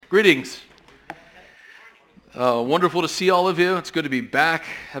Greetings. Wonderful to see all of you. It's good to be back,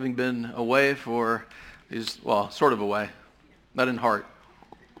 having been away for sort of away, not in heart.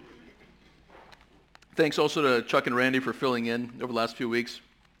 Thanks also to Chuck and Randy for filling in over the last few weeks.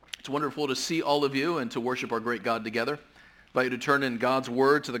 It's wonderful to see all of you and to worship our great God together. I invite you to turn in God's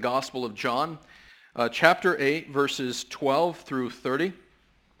Word to the Gospel of John, chapter 8, verses 12 through 30.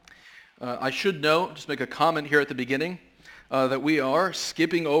 I should note, just make a comment here at the beginning, that we are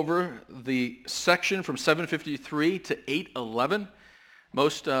skipping over the section from 753 to 811.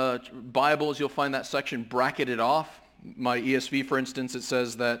 Most Bibles, you'll find that section bracketed off. My ESV, for instance, it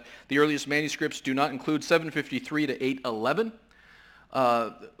says that the earliest manuscripts do not include 753 to 811.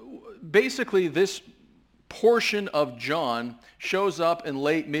 Basically, this portion of John shows up in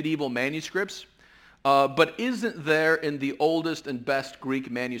late medieval manuscripts, but isn't there in the oldest and best Greek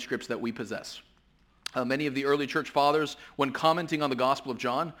manuscripts that we possess. Many of the early church fathers, when commenting on the Gospel of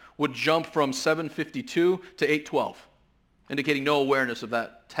John, would jump from 752 to 812, indicating no awareness of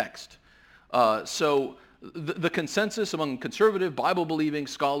that text. So the consensus among conservative, Bible-believing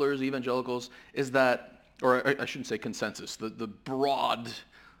scholars, evangelicals, is that, or I shouldn't say consensus, the broad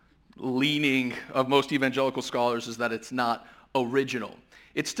leaning of most evangelical scholars is that it's not original.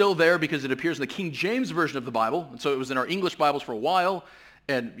 It's still there because it appears in the King James Version of the Bible, and so it was in our English Bibles for a while.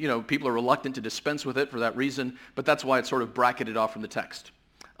 And, people are reluctant to dispense with it for that reason, but that's why it's sort of bracketed off from the text.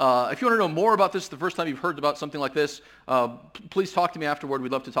 If you want to know more about this, the first time you've heard about something like this, please talk to me afterward.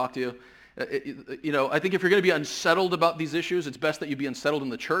 We'd love to talk to you. I think if you're going to be unsettled about these issues, it's best that you be unsettled in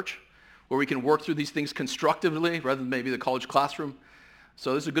the church, where we can work through these things constructively rather than maybe the college classroom.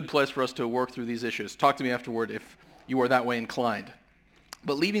 So this is a good place for us to work through these issues. Talk to me afterward if you are that way inclined.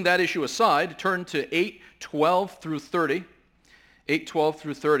 But leaving that issue aside, turn to 8:12 through 30. 8:12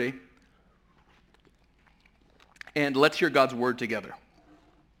 through 30, and let's hear God's word together.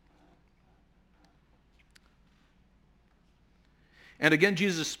 And again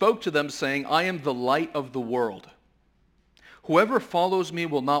Jesus spoke to them, saying, I am the light of the world. Whoever follows me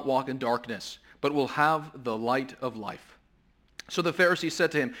will not walk in darkness, but will have the light of life. So the Pharisees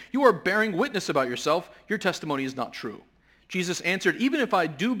said to him, You are bearing witness about yourself. Your testimony is not true. Jesus answered, Even if I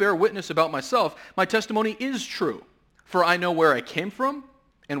do bear witness about myself, my testimony is true. For I know where I came from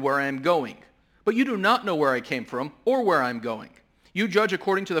and where I am going. But you do not know where I came from or where I am going. You judge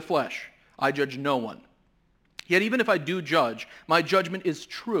according to the flesh. I judge no one. Yet even if I do judge, my judgment is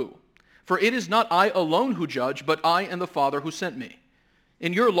true. For it is not I alone who judge, but I and the Father who sent me.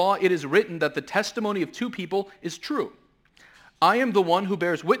 In your law it is written that the testimony of two people is true. I am the one who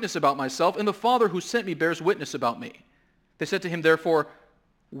bears witness about myself, and the Father who sent me bears witness about me. They said to him, therefore,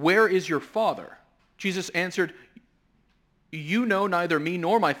 Where is your Father? Jesus answered, You know neither me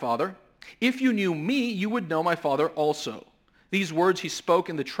nor my Father. If you knew me, you would know my Father also. These words he spoke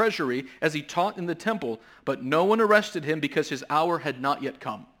in the treasury as he taught in the temple, but no one arrested him because his hour had not yet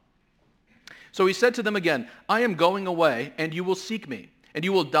come. So he said to them again, I am going away, and you will seek me, and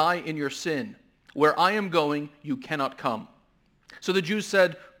you will die in your sin. Where I am going, you cannot come. So the Jews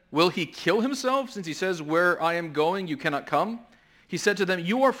said, Will he kill himself, since he says, Where I am going, you cannot come? He said to them,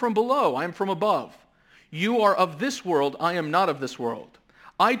 You are from below, I am from above. You are of this world, I am not of this world.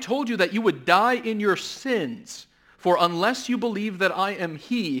 I told you that you would die in your sins, for unless you believe that I am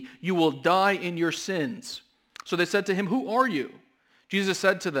he, you will die in your sins. So they said to him, Who are you? Jesus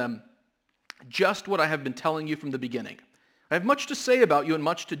said to them, Just what I have been telling you from the beginning. I have much to say about you and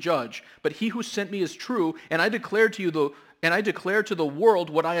much to judge, but he who sent me is true, and I declare to the world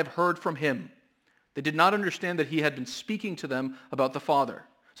what I have heard from him. They did not understand that he had been speaking to them about the Father.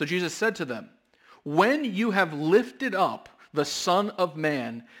 So Jesus said to them, When you have lifted up the Son of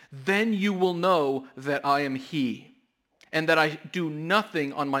Man, then you will know that I am he, and that I do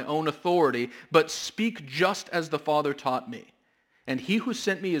nothing on my own authority, but speak just as the Father taught me. And he who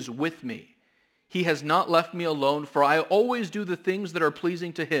sent me is with me. He has not left me alone, for I always do the things that are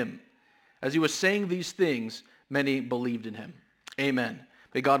pleasing to him. As he was saying these things, many believed in him. Amen.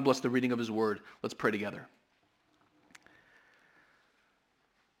 May God bless the reading of his word. Let's pray together.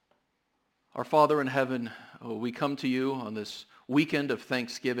 Our Father in heaven, we come to you on this weekend of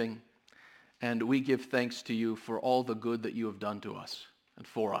Thanksgiving, and we give thanks to you for all the good that you have done to us and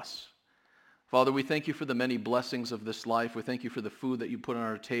for us. Father, we thank you for the many blessings of this life. We thank you for the food that you put on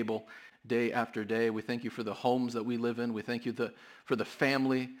our table day after day. We thank you for the homes that we live in. We thank you for the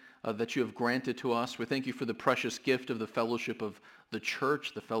family that you have granted to us. We thank you for the precious gift of the fellowship of the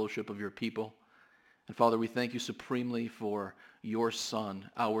church, the fellowship of your people. And Father, we thank you supremely for your Son,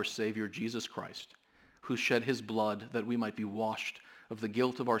 our Savior, Jesus Christ, who shed his blood that we might be washed of the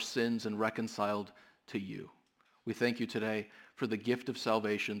guilt of our sins and reconciled to you. We thank you today for the gift of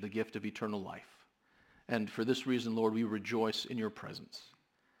salvation, the gift of eternal life. And for this reason, Lord, we rejoice in your presence.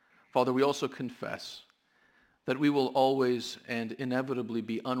 Father, we also confess that we will always and inevitably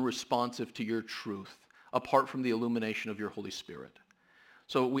be unresponsive to your truth apart from the illumination of your Holy Spirit.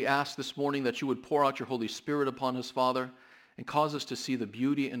 So we ask this morning that you would pour out your Holy Spirit upon us, Father, and cause us to see the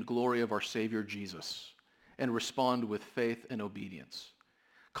beauty and glory of our Savior Jesus and respond with faith and obedience.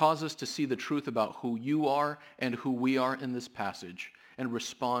 Cause us to see the truth about who you are and who we are in this passage and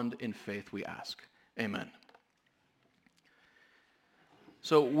respond in faith, we ask. Amen.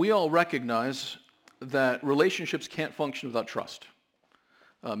 So we all recognize that relationships can't function without trust.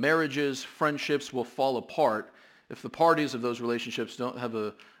 Marriages, friendships will fall apart if the parties of those relationships don't have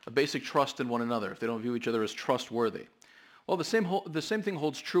a basic trust in one another, if they don't view each other as trustworthy. Well, the same thing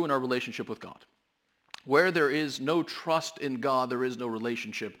holds true in our relationship with God. Where there is no trust in God, there is no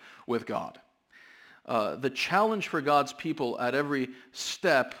relationship with God. The challenge for God's people at every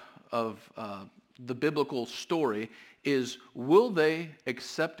step of the biblical story is, will they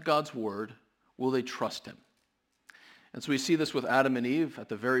accept God's word? Will they trust him? And so we see this with Adam and Eve at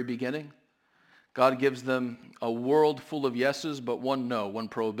the very beginning. God gives them a world full of yeses, but one no, one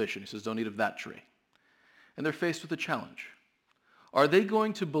prohibition. He says, don't eat of that tree. And they're faced with a challenge. Are they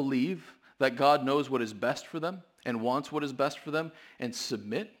going to believe that God knows what is best for them and wants what is best for them and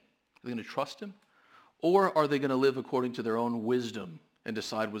submit? Are they going to trust him? Or are they going to live according to their own wisdom and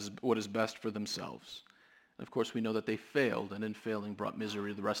decide what is best for themselves? And of course, we know that they failed, and in failing brought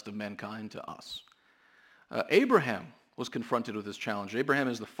misery to the rest of mankind, to us. Abraham was confronted with this challenge. Abraham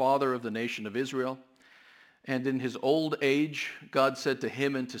is the father of the nation of Israel. And in his old age, God said to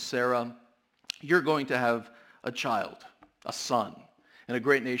him and to Sarah, you're going to have a child, a son, and a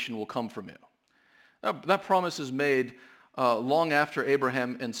great nation will come from you. That promise is made long after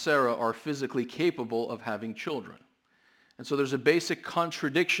Abraham and Sarah are physically capable of having children. And so there's a basic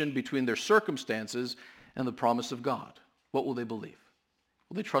contradiction between their circumstances and the promise of God. What will they believe?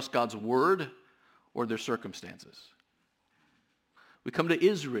 Will they trust God's word or their circumstances? We come to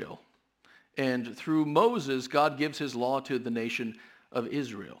Israel, and through Moses, God gives his law to the nation of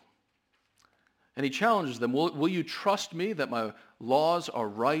Israel. And he challenges them, will you trust me that my laws are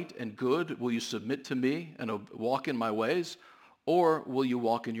right and good? Will you submit to me and walk in my ways? Or will you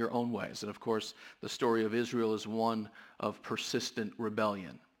walk in your own ways? And of course, the story of Israel is one of persistent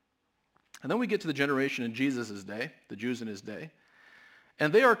rebellion. And then we get to the generation in Jesus' day, the Jews in his day,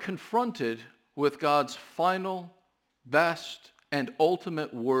 and they are confronted with God's final, best, and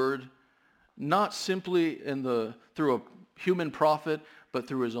ultimate word, not simply through a human prophet, but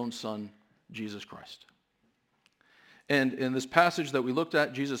through his own son, Jesus Christ. And in this passage that we looked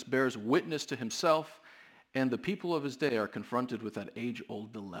at, Jesus bears witness to himself, and the people of his day are confronted with that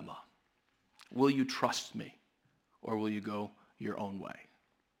age-old dilemma. Will you trust me, or will you go your own way?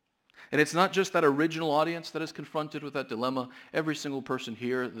 And it's not just that original audience that is confronted with that dilemma. Every single person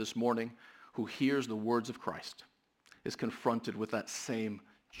here this morning who hears the words of Christ is confronted with that same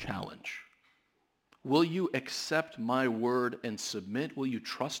challenge. Will you accept my word and submit? Will you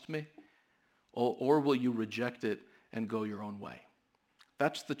trust me? Or will you reject it and go your own way?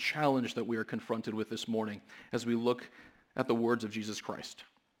 That's the challenge that we are confronted with this morning as we look at the words of Jesus Christ.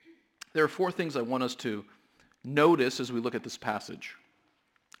 There are four things I want us to notice as we look at this passage.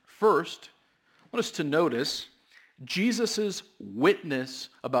 First, I want us to notice Jesus' witness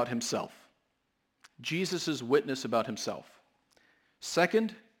about himself. Jesus' witness about himself.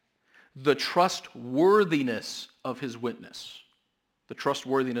 Second, the trustworthiness of his witness. The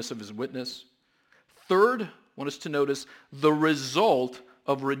trustworthiness of his witness. Third, I want us to notice the result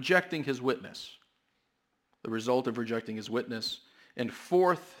of rejecting his witness. The result of rejecting his witness. And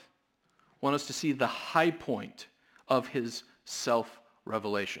fourth, I want us to see the high point of his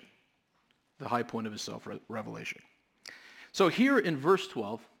self-revelation. The high point of his self-revelation. So here in verse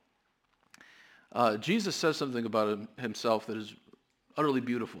 12, Jesus says something about himself that is utterly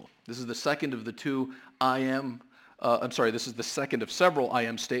beautiful. This is the second of the two this is the second of several I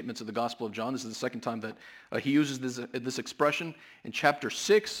am statements of the Gospel of John. This is the second time that he uses this expression. In chapter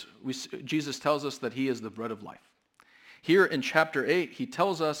 6, Jesus tells us that he is the bread of life. Here in chapter 8, he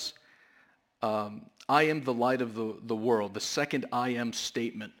tells us, I am the light of the world, the second I am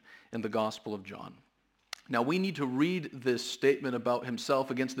statement in the Gospel of John. Now, we need to read this statement about himself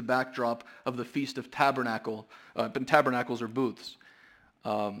against the backdrop of the Feast of Tabernacles or booths.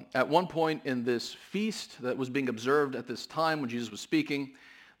 At one point in this feast that was being observed at this time when Jesus was speaking,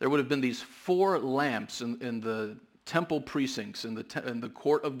 there would have been these 4 lamps in the temple precincts, in the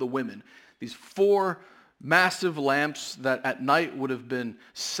court of the women. These 4 massive lamps that at night would have been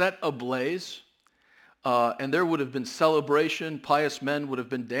set ablaze. And there would have been celebration. Pious men would have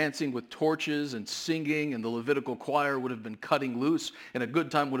been dancing with torches and singing, and the Levitical choir would have been cutting loose, and a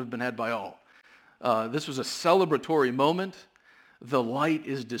good time would have been had by all. This was a celebratory moment. The light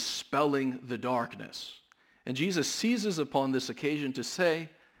is dispelling the darkness. And Jesus seizes upon this occasion to say,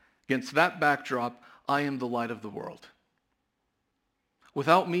 against that backdrop, I am the light of the world.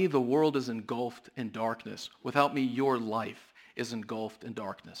 Without me, the world is engulfed in darkness. Without me, your life is engulfed in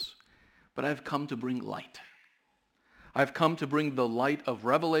darkness. But I've come to bring light. I've come to bring the light of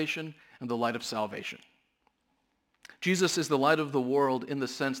revelation and the light of salvation. Jesus is the light of the world in the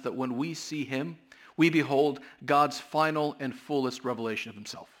sense that when we see him, we behold God's final and fullest revelation of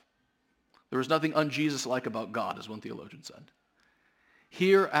himself. There is nothing un-Jesus-like about God, as one theologian said.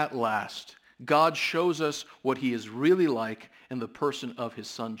 Here at last, God shows us what he is really like in the person of his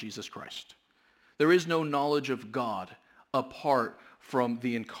Son, Jesus Christ. There is no knowledge of God apart from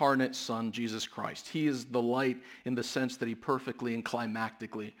the incarnate Son, Jesus Christ. He is the light in the sense that he perfectly and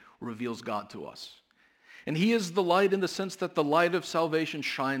climactically reveals God to us. And he is the light in the sense that the light of salvation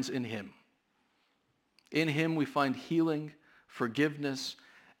shines in him. In him we find healing, forgiveness,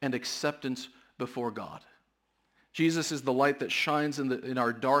 and acceptance before God. Jesus is the light that shines in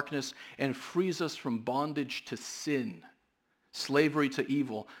our darkness and frees us from bondage to sin, slavery to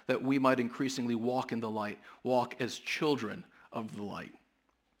evil, that we might increasingly walk in the light, walk as children of the light.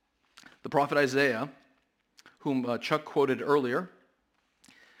 The prophet Isaiah, whom Chuck quoted earlier,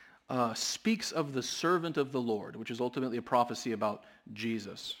 speaks of the servant of the Lord, which is ultimately a prophecy about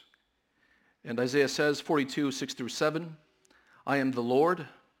Jesus. And Isaiah says, 42, 6 through 7, I am the Lord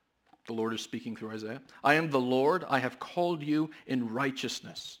is speaking through Isaiah. I am the Lord, I have called you in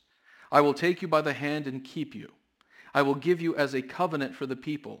righteousness. I will take you by the hand and keep you. I will give you as a covenant for the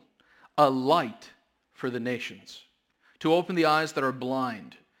people, a light for the nations, to open the eyes that are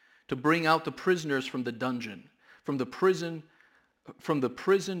blind, to bring out the prisoners from the dungeon, from the prison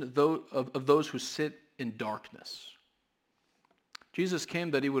of those who sit in darkness. Jesus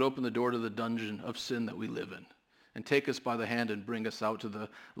came that he would open the door to the dungeon of sin that we live in and take us by the hand and bring us out to the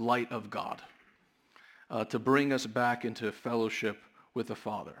light of God, to bring us back into fellowship with the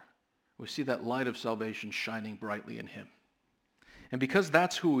Father. We see that light of salvation shining brightly in him. And because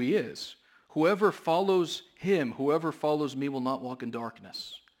that's who he is, whoever follows him, whoever follows me will not walk in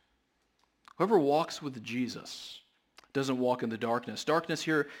darkness. Whoever walks with Jesus doesn't walk in the darkness. Darkness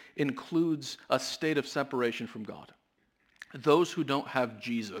here includes a state of separation from God. Those who don't have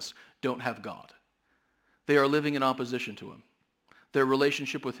Jesus don't have God. They are living in opposition to him. Their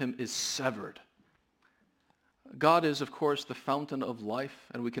relationship with him is severed. God is, of course, the fountain of life,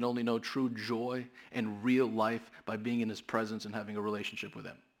 and we can only know true joy and real life by being in his presence and having a relationship with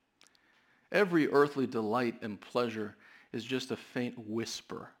him. Every earthly delight and pleasure is just a faint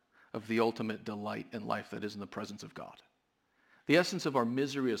whisper of the ultimate delight and life that is in the presence of God. The essence of our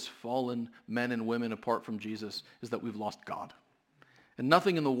misery as fallen men and women apart from Jesus is that we've lost God. And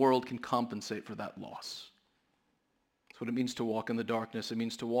nothing in the world can compensate for that loss. That's what it means to walk in the darkness. It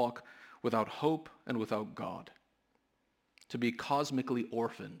means to walk without hope and without God. To be cosmically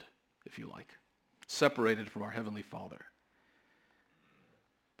orphaned, if you like, separated from our Heavenly Father.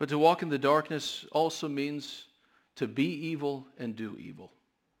 But to walk in the darkness also means to be evil and do evil.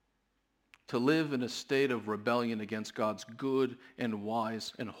 To live in a state of rebellion against God's good and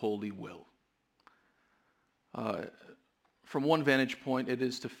wise and holy will. From one vantage point, it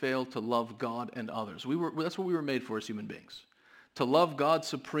is to fail to love God and others. That's what we were made for as human beings. To love God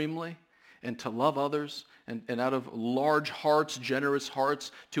supremely and to love others, and out of large hearts, generous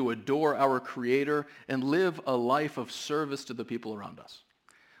hearts, to adore our Creator and live a life of service to the people around us.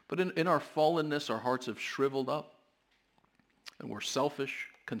 But in our fallenness, our hearts have shriveled up, and we're selfish,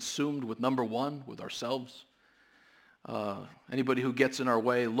 consumed with number one, with ourselves. Anybody who gets in our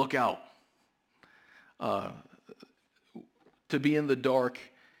way, look out. To be in the dark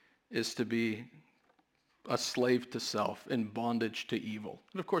is to be a slave to self, in bondage to evil.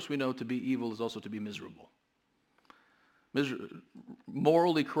 And of course we know to be evil is also to be miserable.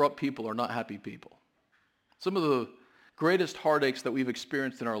 Morally corrupt people are not happy people. Some of the greatest heartaches that we've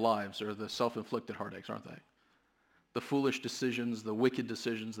experienced in our lives are the self-inflicted heartaches, aren't they? The foolish decisions, the wicked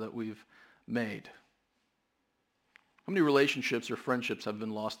decisions that we've made. How many relationships or friendships have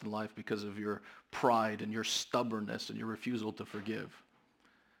been lost in life because of your pride and your stubbornness and your refusal to forgive?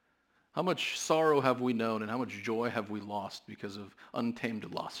 How much sorrow have we known and how much joy have we lost because of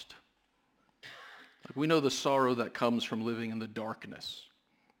untamed lust? We know the sorrow that comes from living in the darkness.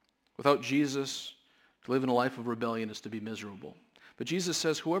 Without Jesus, to live in a life of rebellion is to be miserable. But Jesus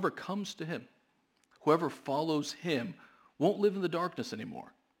says whoever comes to him, whoever follows him, won't live in the darkness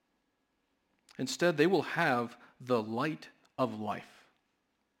anymore. Instead, they will have the light of life.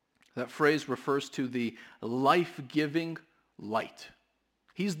 That phrase refers to the life-giving light.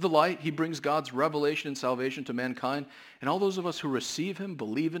 He's the light. He brings God's revelation and salvation to mankind. And all those of us who receive him,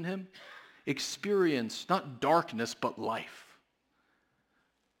 believe in him, experience not darkness, but life.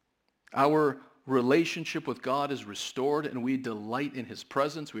 Our relationship with God is restored, and we delight in his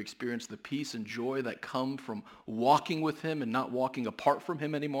presence. We experience the peace and joy that come from walking with him and not walking apart from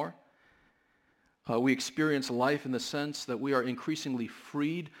him anymore. We experience life in the sense that we are increasingly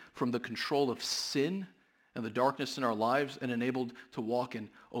freed from the control of sin and the darkness in our lives and enabled to walk in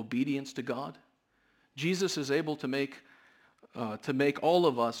obedience to God. Jesus is able to make all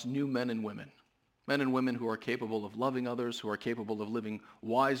of us new men and women who are capable of loving others, who are capable of living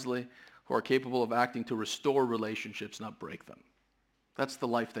wisely, who are capable of acting to restore relationships, not break them. That's the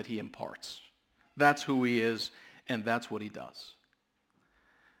life that he imparts. That's who he is, and that's what he does.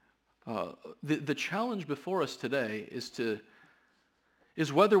 The challenge before us today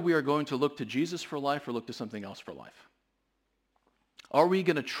is whether we are going to look to Jesus for life or look to something else for life. Are we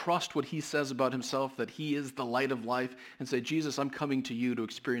going to trust what he says about himself, that he is the light of life, and say, Jesus, I'm coming to you to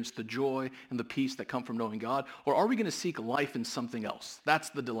experience the joy and the peace that come from knowing God? Or are we going to seek life in something else? That's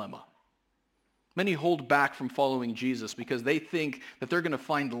the dilemma. Many hold back from following Jesus because they think that they're going to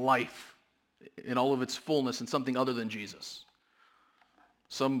find life in all of its fullness in something other than Jesus.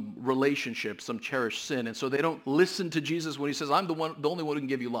 Some relationship, some cherished sin. And so they don't listen to Jesus when he says, I'm the only one who can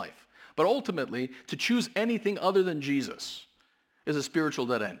give you life. But ultimately, to choose anything other than Jesus is a spiritual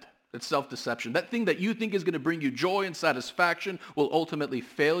dead end. It's self-deception. That thing that you think is going to bring you joy and satisfaction will ultimately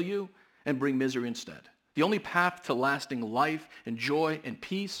fail you and bring misery instead. The only path to lasting life and joy and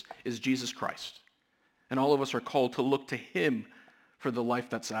peace is Jesus Christ. And all of us are called to look to him for the life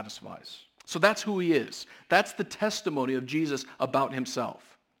that satisfies. So that's who he is. That's the testimony of Jesus about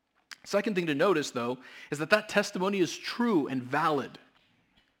himself. Second thing to notice, though, is that testimony is true and valid.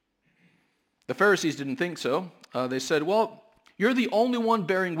 The Pharisees didn't think so. They said, well, you're the only one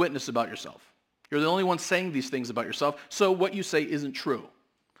bearing witness about yourself. You're the only one saying these things about yourself, so what you say isn't true.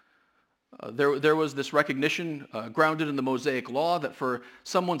 There was this recognition grounded in the Mosaic law that for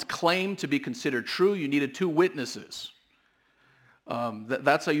someone's claim to be considered true, you needed two witnesses.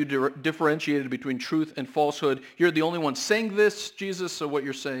 That's how you differentiated between truth and falsehood. You're the only one saying this, Jesus, so what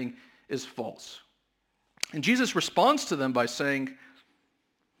you're saying is false. And Jesus responds to them by saying,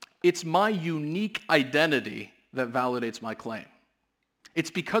 it's my unique identity that validates my claim.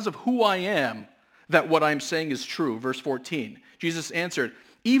 It's because of who I am that what I'm saying is true. Verse 14, Jesus answered,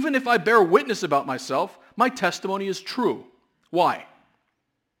 even if I bear witness about myself, my testimony is true. Why?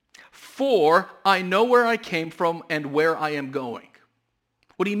 For I know where I came from and where I am going.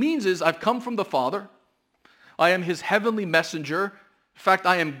 What he means is I've come from the Father. I am his heavenly messenger. In fact,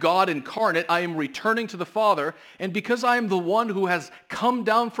 I am God incarnate. I am returning to the Father. And because I am the one who has come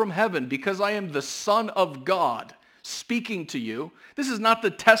down from heaven, because I am the Son of God speaking to you, this is not the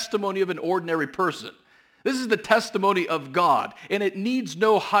testimony of an ordinary person. This is the testimony of God, and it needs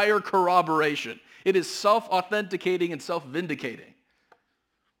no higher corroboration. It is self-authenticating and self-vindicating.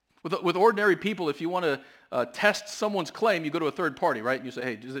 With ordinary people, if you want to test someone's claim, you go to a third party, right? And you say,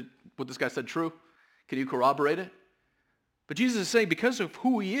 hey, is what this guy said true? Can you corroborate it? But Jesus is saying because of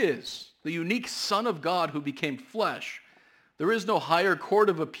who he is, the unique Son of God who became flesh, there is no higher court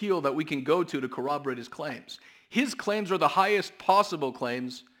of appeal that we can go to corroborate his claims. His claims are the highest possible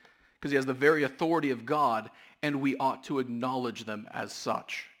claims because he has the very authority of God, and we ought to acknowledge them as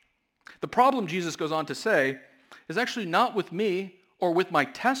such. The problem, Jesus goes on to say, is actually not with me or with my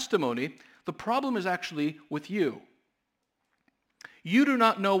testimony. The problem is actually with you. You do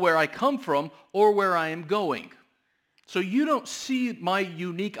not know where I come from or where I am going. So you don't see my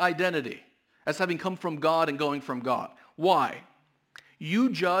unique identity as having come from God and going from God. Why?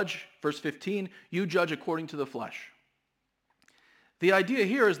 You judge, verse 15, you judge according to the flesh. The idea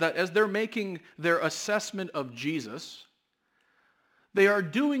here is that as they're making their assessment of Jesus, they are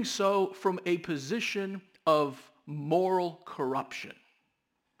doing so from a position of moral corruption.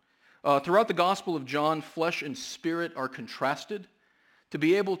 Throughout the Gospel of John, flesh and spirit are contrasted. To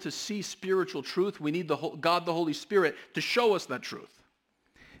be able to see spiritual truth, we need God the Holy Spirit to show us that truth.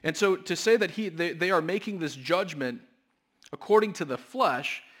 And so to say that they are making this judgment according to the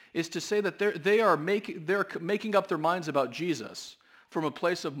flesh is to say that they're making up their minds about Jesus from a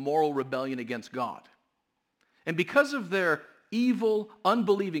place of moral rebellion against God. And because of their evil,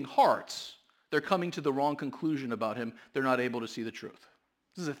 unbelieving hearts, they're coming to the wrong conclusion about him. They're not able to see the truth.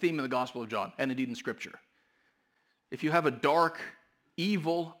 This is a theme in the Gospel of John, and indeed in Scripture. If you have a dark,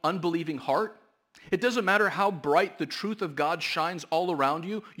 evil, unbelieving heart, It doesn't matter how bright the truth of God shines all around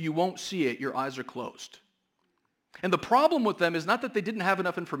you, you won't see it. Your eyes are closed. And the problem with them is not that they didn't have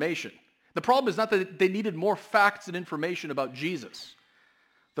enough information. The problem is not that they needed more facts and information about Jesus.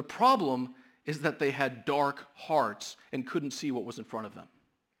 The problem is that they had dark hearts and couldn't see what was in front of them.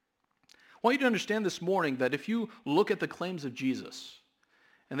 I want you to understand this morning that if you look at the claims of Jesus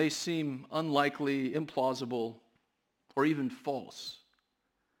and they seem unlikely, implausible, or even false,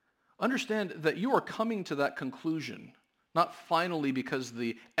 understand that you are coming to that conclusion, not finally because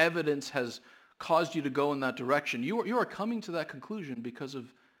the evidence has caused you to go in that direction. You are coming to that conclusion because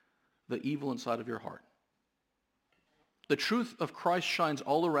of the evil inside of your heart. The truth of Christ shines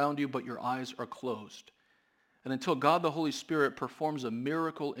all around you, but your eyes are closed. And until God the Holy Spirit performs a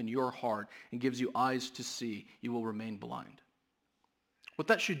miracle in your heart and gives you eyes to see, you will remain blind. What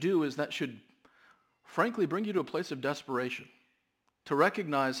that should do is that should, frankly, bring you to a place of desperation, to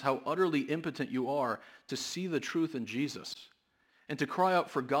recognize how utterly impotent you are to see the truth in Jesus, and to cry out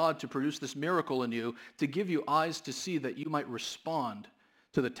for God to produce this miracle in you, to give you eyes to see that you might respond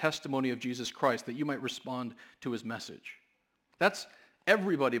to the testimony of Jesus Christ, that you might respond to his message. That's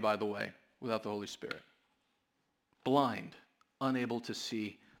everybody, by the way, without the Holy Spirit. Blind, unable to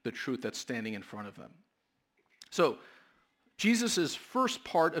see the truth that's standing in front of them. So, Jesus' first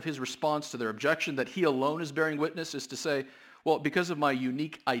part of his response to their objection that he alone is bearing witness is to say, well, because of my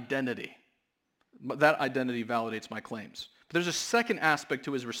unique identity, that identity validates my claims. But there's a second aspect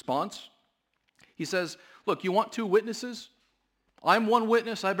to his response. He says, look, you want two witnesses? I'm one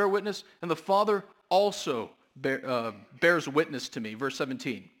witness, I bear witness, and the Father also bears witness to me. Verse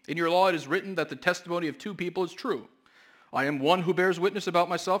 17, in your law it is written that the testimony of two people is true. I am one who bears witness about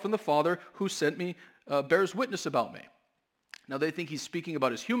myself, and the Father who sent me bears witness about me. Now they think he's speaking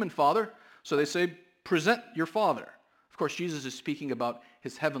about his human father, so they say, present your father. Of course, Jesus is speaking about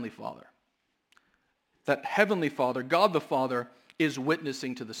his heavenly Father. That heavenly Father, God the Father, is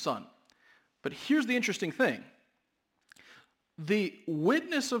witnessing to the Son. But here's the interesting thing. The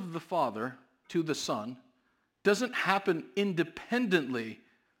witness of the Father to the Son doesn't happen independently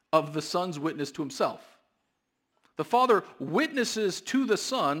of the Son's witness to himself. The Father witnesses to the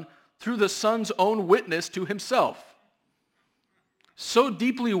Son through the Son's own witness to himself. So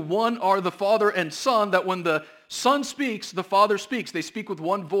deeply one are the Father and Son that when the Son speaks, the Father speaks. They speak with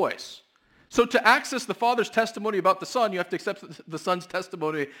one voice. So to access the Father's testimony about the Son, you have to accept the Son's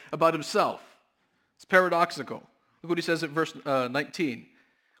testimony about himself. It's paradoxical. Look what he says at verse 19.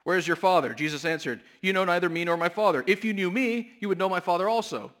 Where is your Father? Jesus answered, you know neither me nor my Father. If you knew me, you would know my Father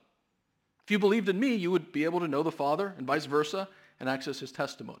also. If you believed in me, you would be able to know the Father and vice versa and access his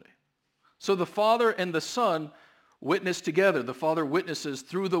testimony. So the Father and the Son witness together. The Father witnesses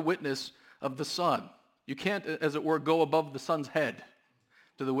through the witness of the Son. You can't, as it were, go above the Son's head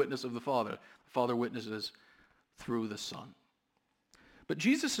to the witness of the Father. The Father witnesses through the Son. But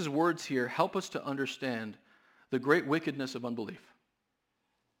Jesus' words here help us to understand the great wickedness of unbelief.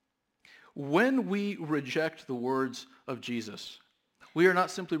 When we reject the words of Jesus, we are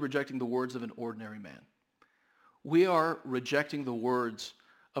not simply rejecting the words of an ordinary man. We are rejecting the words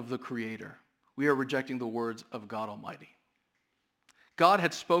of the Creator. We are rejecting the words of God Almighty. God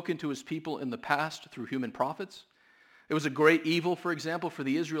had spoken to his people in the past through human prophets. It was a great evil, for example, for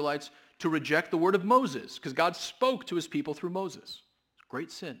the Israelites to reject the word of Moses, because God spoke to his people through Moses.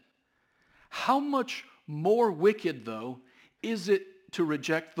 Great sin. How much more wicked, though, is it to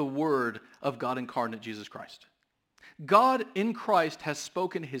reject the word of God incarnate, Jesus Christ? God in Christ has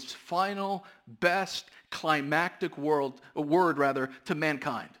spoken his final, best, climactic word to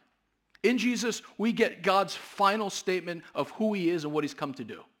mankind. In Jesus, we get God's final statement of who he is and what he's come to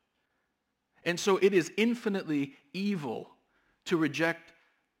do. And so it is infinitely evil to reject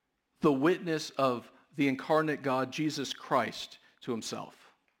the witness of the incarnate God, Jesus Christ, to himself.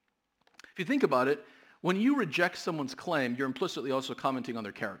 If you think about it, when you reject someone's claim, you're implicitly also commenting on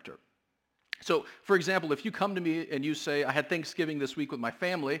their character. So, for example, if you come to me and you say, I had Thanksgiving this week with my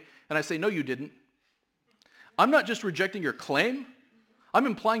family, and I say, no, you didn't, I'm not just rejecting your claim, I'm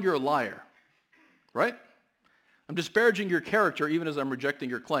implying you're a liar, right? I'm disparaging your character even as I'm rejecting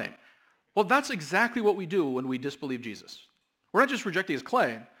your claim. Well, that's exactly what we do when we disbelieve Jesus. We're not just rejecting his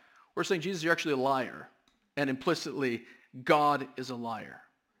claim, we're saying, Jesus, you're actually a liar, and implicitly, God is a liar,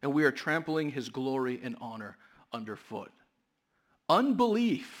 and we are trampling his glory and honor underfoot.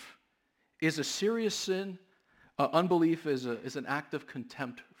 Unbelief is a serious sin. Unbelief is an act of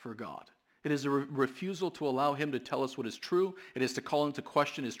contempt for God. It is a refusal to allow him to tell us what is true. It is to call into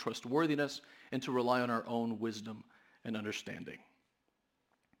question his trustworthiness and to rely on our own wisdom and understanding.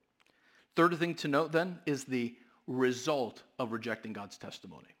 Third thing to note then is the result of rejecting God's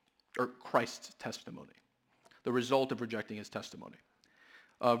testimony. or Christ's testimony, the result of rejecting his testimony.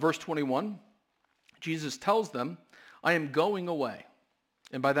 Verse 21, Jesus tells them, I am going away.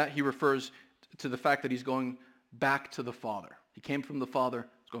 And by that he refers to the fact that he's going back to the Father. He came from the Father,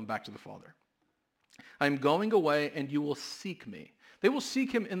 he's going back to the Father. I am going away and you will seek me. They will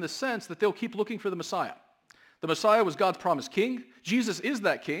seek him in the sense that they'll keep looking for the Messiah. The Messiah was God's promised king. Jesus is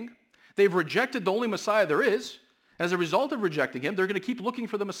that king. They've rejected the only Messiah there is. As a result of rejecting him, they're going to keep looking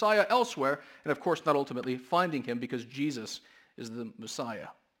for the Messiah elsewhere, and of course not ultimately finding him because Jesus is the Messiah.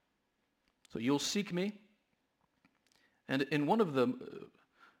 So you'll seek me. And in one of the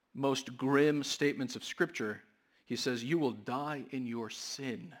most grim statements of Scripture, he says, you will die in your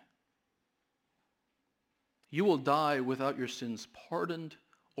sin. You will die without your sins pardoned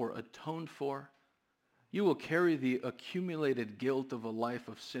or atoned for. You will carry the accumulated guilt of a life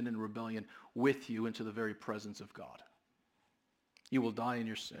of sin and rebellion with you into the very presence of God. You will die in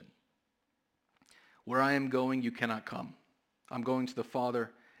your sin. Where I am going, you cannot come. I'm going to the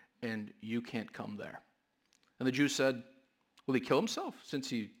Father, and you can't come there. And the Jews said, will he kill himself since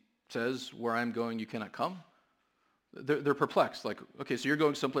he says, where I am going, you cannot come? They're perplexed. Like, okay, so you're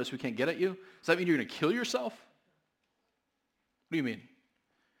going someplace we can't get at you? Does that mean you're going to kill yourself? What do you mean?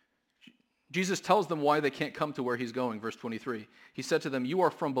 Jesus tells them why they can't come to where he's going, verse 23. He said to them, you are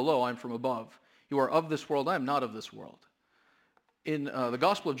from below, I am from above. You are of this world, I am not of this world. In the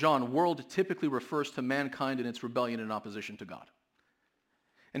Gospel of John, world typically refers to mankind in its rebellion and opposition to God.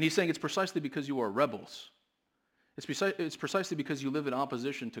 And he's saying it's precisely because you are rebels. It's precisely because you live in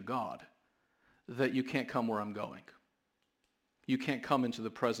opposition to God that you can't come where I'm going. You can't come into the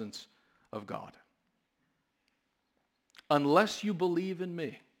presence of God. Unless you believe in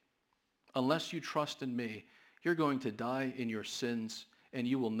me, unless you trust in me, you're going to die in your sins and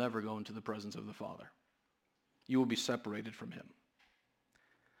you will never go into the presence of the Father. You will be separated from him.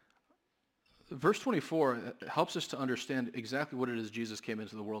 Verse 24 helps us to understand exactly what it is Jesus came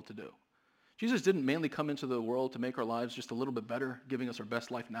into the world to do. Jesus didn't mainly come into the world to make our lives just a little bit better, giving us our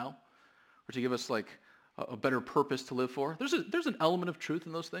best life now, or to give us like a better purpose to live for. There's an element of truth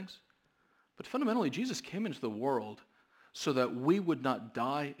in those things. But fundamentally, Jesus came into the world so that we would not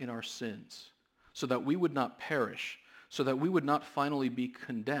die in our sins, so that we would not perish, so that we would not finally be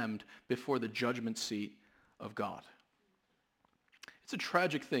condemned before the judgment seat of God. It's a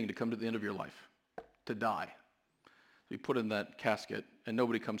tragic thing to come to the end of your life, to die, to be put in that casket, and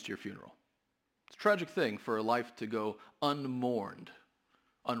nobody comes to your funeral. It's a tragic thing for a life to go unmourned,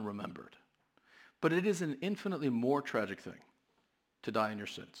 unremembered. But it is an infinitely more tragic thing to die in your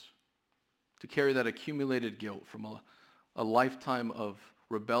sins, to carry that accumulated guilt from a lifetime of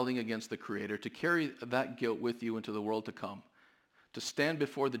rebelling against the Creator, to carry that guilt with you into the world to come, to stand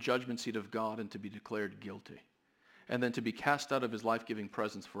before the judgment seat of God and to be declared guilty, and then to be cast out of his life-giving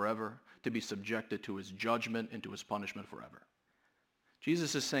presence forever, to be subjected to his judgment and to his punishment forever.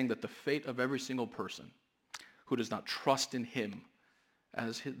 Jesus is saying that the fate of every single person who does not trust in him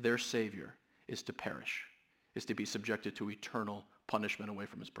as their Savior is to perish, is to be subjected to eternal punishment away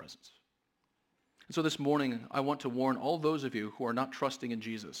from his presence. And so this morning, I want to warn all those of you who are not trusting in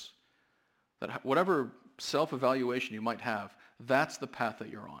Jesus that whatever self-evaluation you might have, that's the path that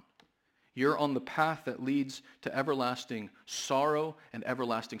you're on. You're on the path that leads to everlasting sorrow and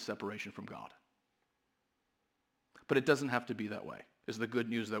everlasting separation from God. But it doesn't have to be that way, is the good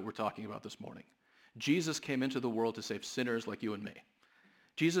news that we're talking about this morning. Jesus came into the world to save sinners like you and me.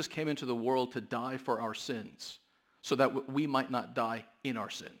 Jesus came into the world to die for our sins so that we might not die in our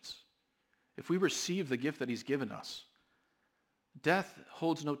sins. If we receive the gift that he's given us, death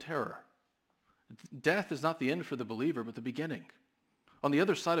holds no terror. Death is not the end for the believer, but the beginning. On the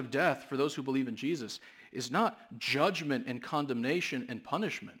other side of death, for those who believe in Jesus, is not judgment and condemnation and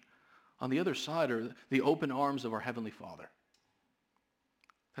punishment. On the other side are the open arms of our Heavenly Father.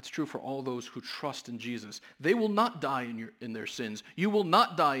 That's true for all those who trust in Jesus. They will not die in their sins. You will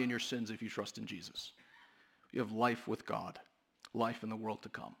not die in your sins if you trust in Jesus. You have life with God, life in the world to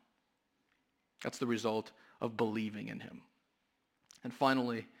come. That's the result of believing in him. And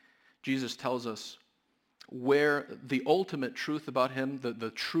finally, Jesus tells us where the ultimate truth about him,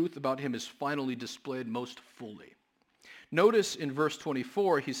 the truth about him is finally displayed most fully. Notice in verse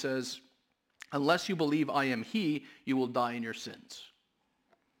 24, he says, unless you believe I am he, you will die in your sins.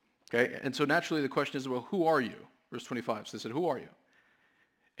 Okay, and so naturally the question is, well, who are you? Verse 25, so they said, who are you?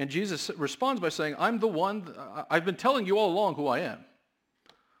 And Jesus responds by saying, I'm the one, I've been telling you all along who I am.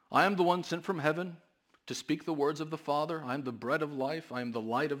 I am the one sent from heaven to speak the words of the Father. I am the bread of life. I am the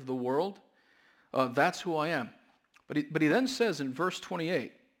light of the world. That's who I am. But he then says in verse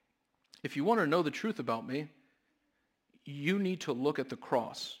 28, if you want to know the truth about me, you need to look at the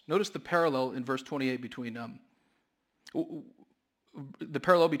cross. Notice the parallel in verse 28 between the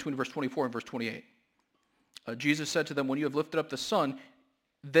parallel between verse 24 and verse 28. Jesus said to them, when you have lifted up the Son,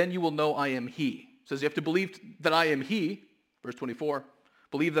 then you will know I am he. It says you have to believe that I am he, verse 24.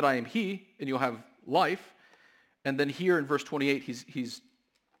 Believe that I am he, and you'll have life. And then here in verse 28, he's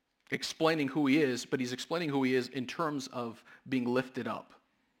explaining who he is, but he's explaining who he is in terms of being lifted up.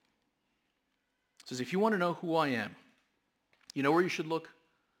 It says, if you want to know who I am, you know where you should look?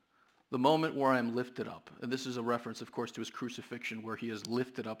 The moment where I am lifted up. And this is a reference, of course, to his crucifixion, where he is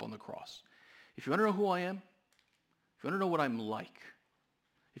lifted up on the cross. If you want to know who I am, if you want to know what I'm like,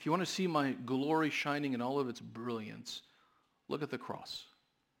 if you want to see my glory shining in all of its brilliance, look at the cross.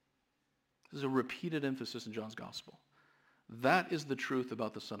 This is a repeated emphasis in John's gospel. That is the truth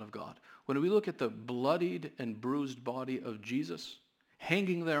about the Son of God. When we look at the bloodied and bruised body of Jesus,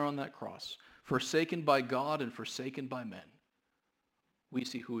 hanging there on that cross, forsaken by God and forsaken by men, we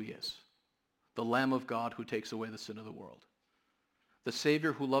see who he is. The Lamb of God who takes away the sin of the world. The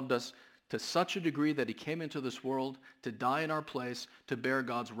Savior who loved us to such a degree that he came into this world to die in our place, to bear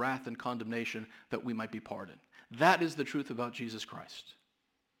God's wrath and condemnation that we might be pardoned. That is the truth about Jesus Christ.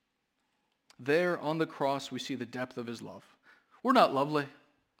 There on the cross we see the depth of his love. We're not lovely.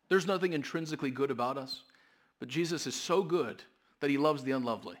 There's nothing intrinsically good about us. But Jesus is so good that he loves the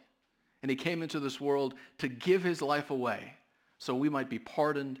unlovely. And he came into this world to give his life away so we might be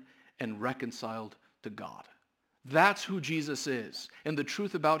pardoned and reconciled to God. That's who Jesus is. And the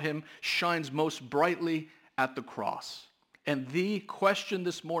truth about him shines most brightly at the cross. And the question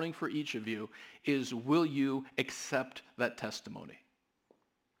this morning for each of you is, will you accept that testimony?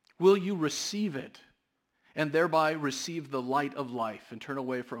 Will you receive it and thereby receive the light of life and turn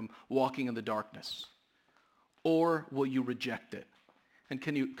away from walking in the darkness? Or will you reject it? And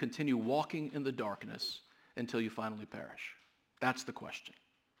can you continue walking in the darkness until you finally perish? That's the question.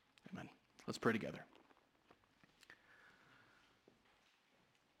 Amen. Let's pray together.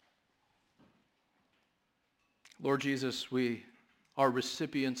 Lord Jesus, we are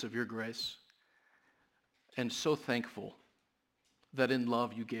recipients of your grace and so thankful that in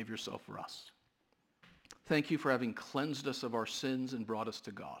love you gave yourself for us. Thank you for having cleansed us of our sins and brought us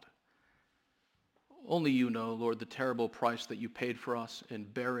to God. Only you know, Lord, the terrible price that you paid for us in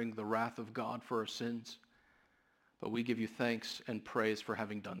bearing the wrath of God for our sins. But we give you thanks and praise for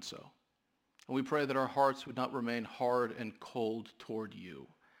having done so. And we pray that our hearts would not remain hard and cold toward you,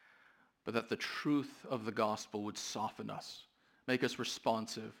 but that the truth of the gospel would soften us, make us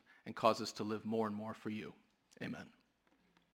responsive, and cause us to live more and more for you. Amen.